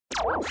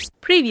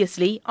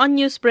Previously on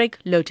Newsbreak,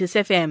 Lotus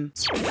FM.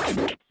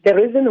 The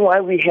reason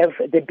why we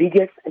have the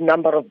biggest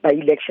number of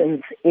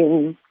by-elections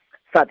in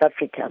South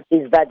Africa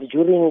is that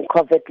during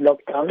COVID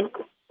lockdown,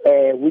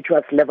 which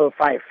was level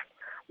 5,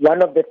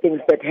 one of the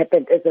things that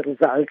happened as a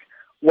result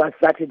was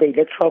that the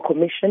Electoral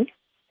Commission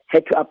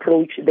had to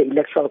approach the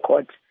Electoral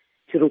Court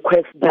to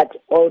request that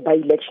all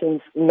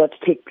by-elections not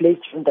take place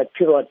in that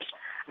period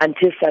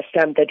until such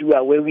time that we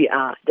are where we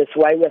are. That's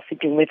why we are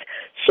sitting with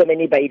so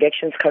many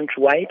by-elections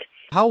countrywide.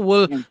 How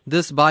will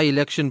this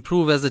by-election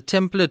prove as a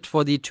template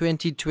for the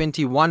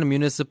 2021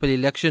 municipal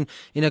election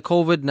in a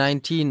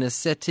COVID-19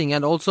 setting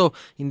and also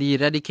in the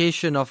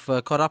eradication of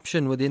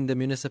corruption within the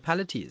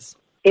municipalities?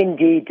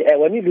 Indeed.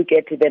 When you look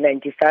at the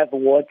 95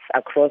 wards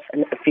across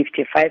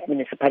 55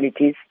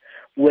 municipalities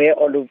where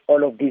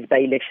all of these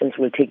by-elections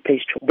will take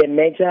place, the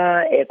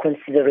major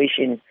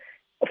consideration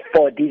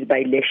for these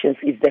by-elections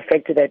is the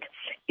fact that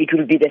it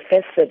will be the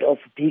first set of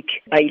big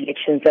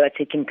by-elections that are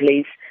taking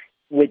place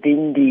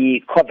within the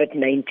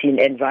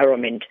COVID-19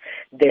 environment.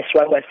 That's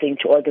why we're saying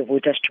to all the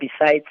voters,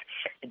 besides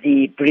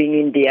the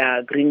bringing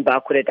their green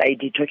barcoded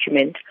ID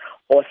document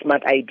or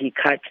smart ID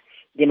card,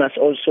 they must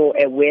also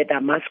wear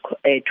their mask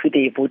to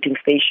the voting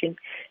station,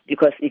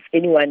 because if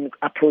anyone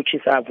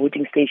approaches our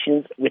voting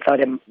stations without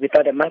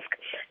a mask,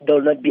 they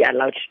will not be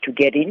allowed to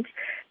get in.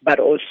 But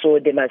also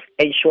they must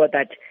ensure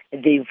that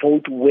they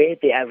vote where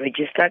they are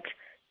registered,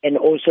 and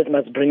also they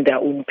must bring their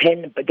own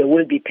pen. But there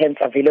will be pens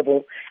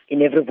available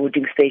in every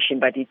voting station,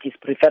 but it is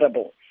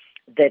preferable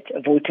that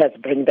voters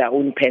bring their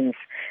own pens.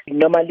 We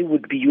normally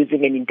would be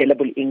using an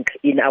indelible ink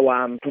in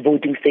our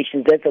voting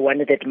stations. That's the one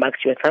that marks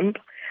your thumb.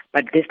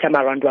 But this time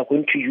around, we are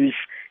going to use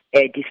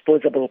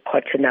disposable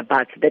cotton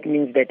buds. That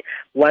means that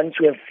once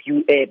we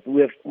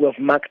have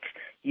marked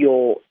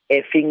your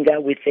finger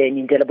with an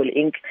indelible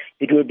ink,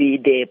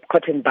 the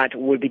cotton bud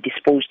will be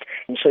disposed.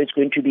 And so it's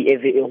going to be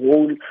a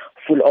whole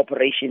full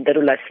operation that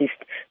will assist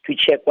to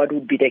check what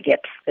would be the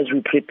gaps as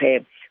we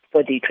prepare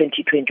for the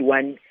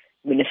 2021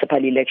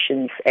 municipal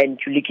elections. And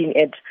you're looking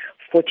at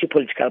 40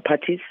 political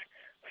parties,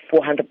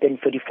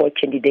 444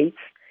 candidates,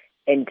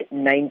 and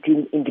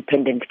 19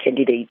 independent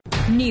candidates.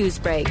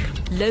 Newsbreak,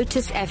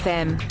 Lotus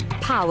FM,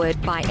 powered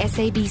by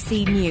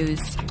SABC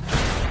News.